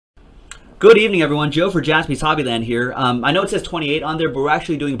Good evening, everyone. Joe for Jaspys Hobbyland here. I know it says 28 on there, but we're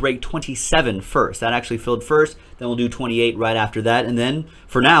actually doing break 27 first. That actually filled first. Then we'll do 28 right after that. And then,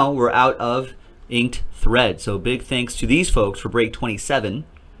 for now, we're out of inked thread. So big thanks to these folks for break 27.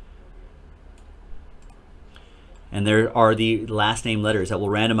 And there are the last name letters that we'll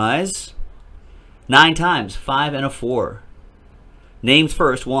randomize 9 times, 5 and a 4. Names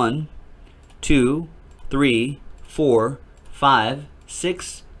first, 1, 2, 3, 4, 5,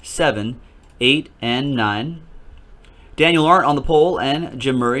 6, 7, 8, and 9. Daniel Arndt on the pole and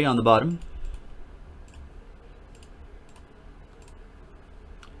Jim Murray on the bottom.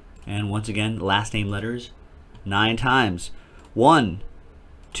 And once again, last name letters 9 times. 1,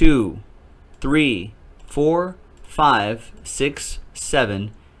 2, 3, 4, 5, 6,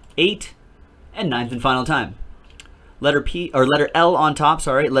 7, 8, and 9th and final time. Letter P or letter L on top,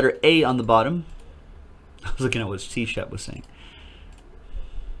 sorry, letter A on the bottom. I was looking at what T-Shep was saying.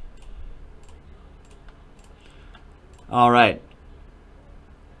 All right.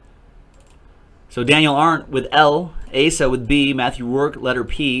 So Daniel Arndt with L, Asa with B, Matthew Rourke, letter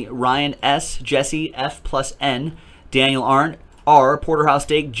P, Ryan S, Jesse F plus N, Daniel Arndt R, Porterhouse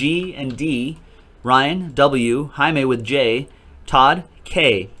Steak G and D, Ryan W, Jaime with J, Todd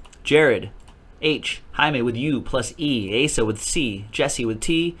K, Jared H, Jaime with U plus E, Asa with C, Jesse with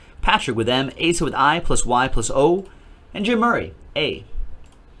T, Patrick with M, Asa with I plus Y plus O, and Jim Murray, A.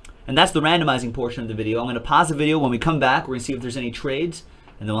 And that's the randomizing portion of the video. I'm going to pause the video. When we come back, we're going to see if there's any trades,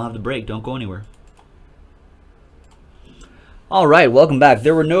 and then we'll have the break. Don't go anywhere. All right, welcome back.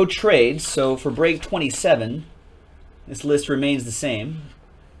 There were no trades, so for break 27, this list remains the same.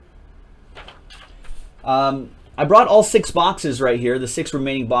 I brought all 6 boxes right here, the 6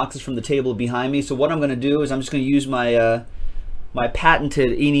 remaining boxes from the table behind me. So what I'm going to do is I'm just going to use my my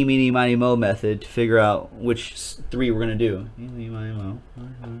patented eeny, meeny, miny, mo method to figure out which 3 we're going to do. Eeny, miny, mo.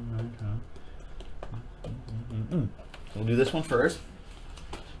 We'll do this one first.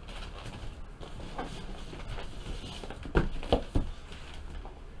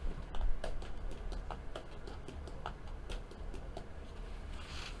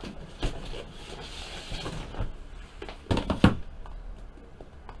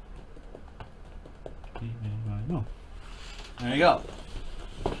 There you go.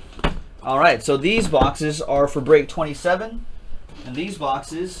 All right, so these boxes are for break 27, and these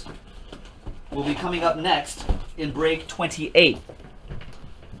boxes will be coming up next in break 28.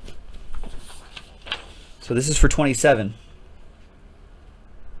 So this is for 27.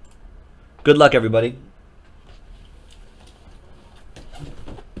 Good luck, everybody.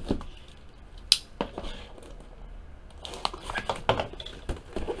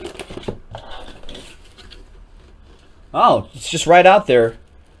 Oh, it's just right out there.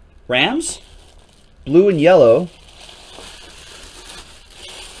 Rams, blue and yellow.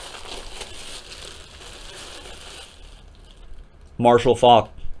 Marshall Faulk.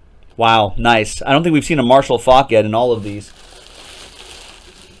 Wow, nice. I don't think we've seen a Marshall Faulk yet in all of these.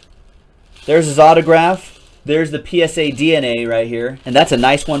 There's his autograph. There's the PSA DNA right here. And that's a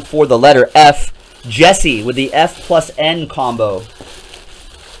nice one for the letter F. Jesse with the F plus N combo.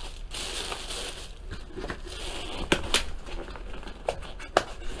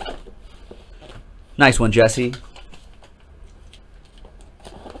 Nice one, Jesse.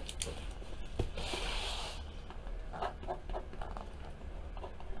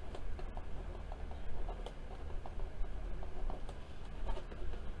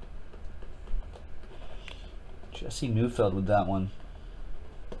 Jesse Neufeld with that one.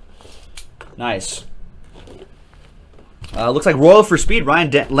 Nice. Looks like Royal for Speed.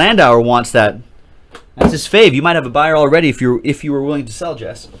 Ryan Landauer wants that. That's his fave. You might have a buyer already if you were willing to sell,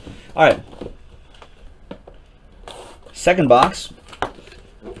 Jess. All right. Second box.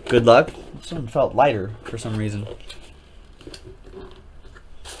 Good luck. This one felt lighter for some reason.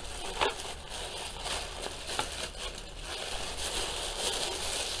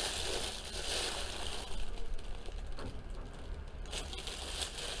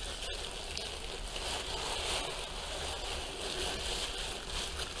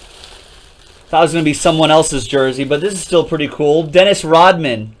 Thought it was going to be someone else's jersey, but this is still pretty cool. Dennis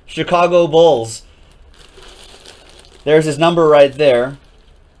Rodman, Chicago Bulls. There's his number right there.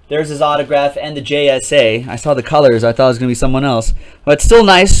 There's his autograph and the JSA. I saw the colors. I thought it was going to be someone else. But it's still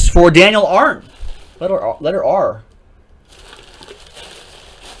nice for Daniel Arndt. Letter R.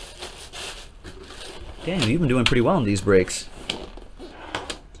 Damn, you've been doing pretty well in these breaks.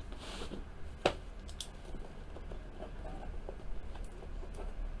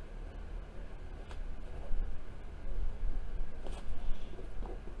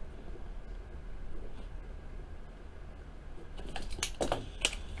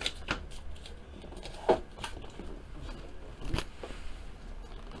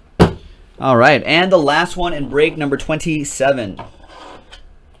 All right, and the last one in break number 27.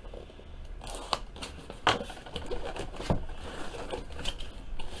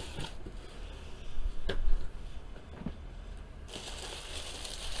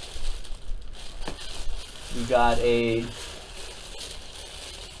 We got a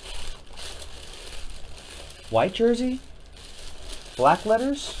white jersey, black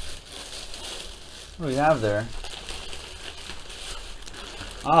letters. What do we have there?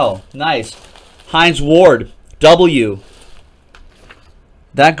 Oh, nice. Heinz Ward, W.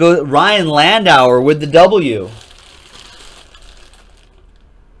 That goes Ryan Landauer with the W.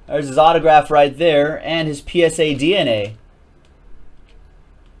 There's his autograph right there and his PSA DNA.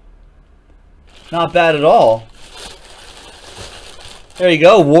 Not bad at all. There you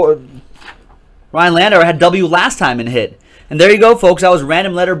go. Ryan Landauer had W last time and hit. And there you go, folks. That was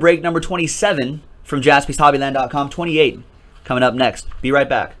random letter break number 27 from JaspysHobbyland.com. 28 coming up next. Be right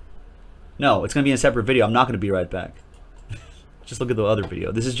back. No, it's going to be in a separate video. I'm not going to be right back. Just look at the other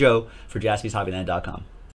video. This is Joe for JaspysHobbyland.com.